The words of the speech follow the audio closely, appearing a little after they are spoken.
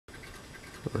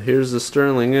Well, here's the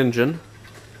Stirling engine,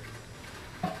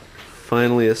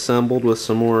 finally assembled with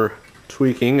some more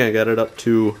tweaking. I got it up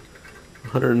to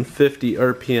 150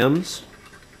 RPMs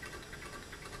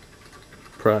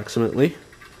approximately.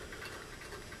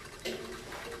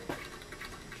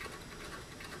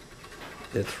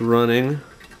 It's running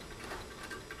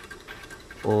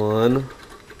on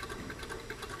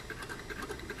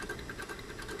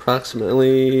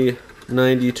approximately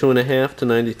 92.5 to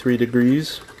 93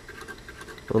 degrees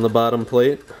on the bottom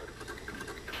plate.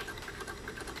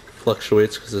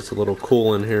 Fluctuates because it's a little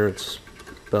cool in here. It's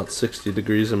about 60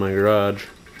 degrees in my garage.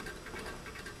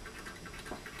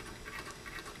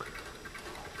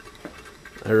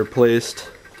 I replaced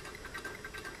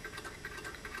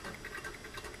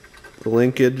the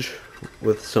linkage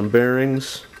with some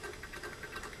bearings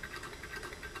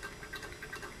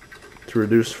to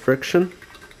reduce friction,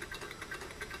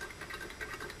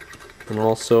 and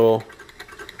also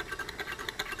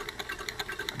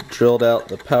drilled out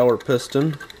the power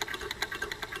piston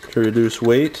to reduce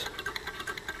weight.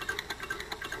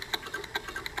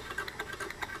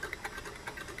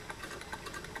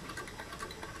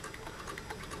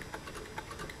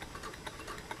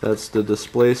 That's the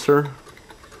displacer.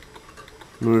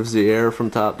 Moves the air from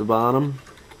top to bottom.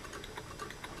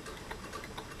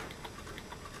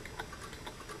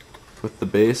 With the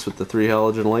base with the 3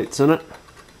 halogen lights in it.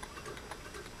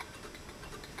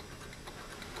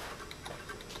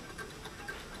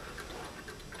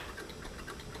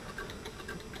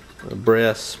 A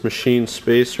brass machine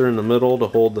spacer in the middle to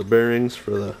hold the bearings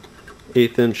for the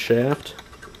 1/8 inch shaft.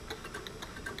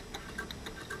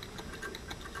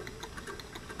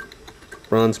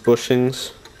 Bronze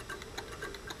bushings.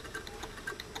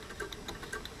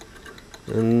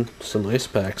 And some ice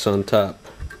packs on top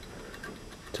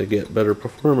to get better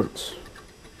performance.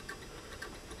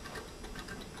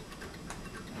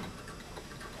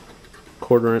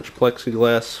 Quarter-inch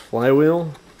plexiglass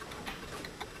flywheel.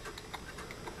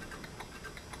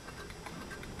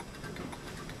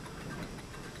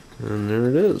 And there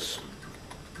it is.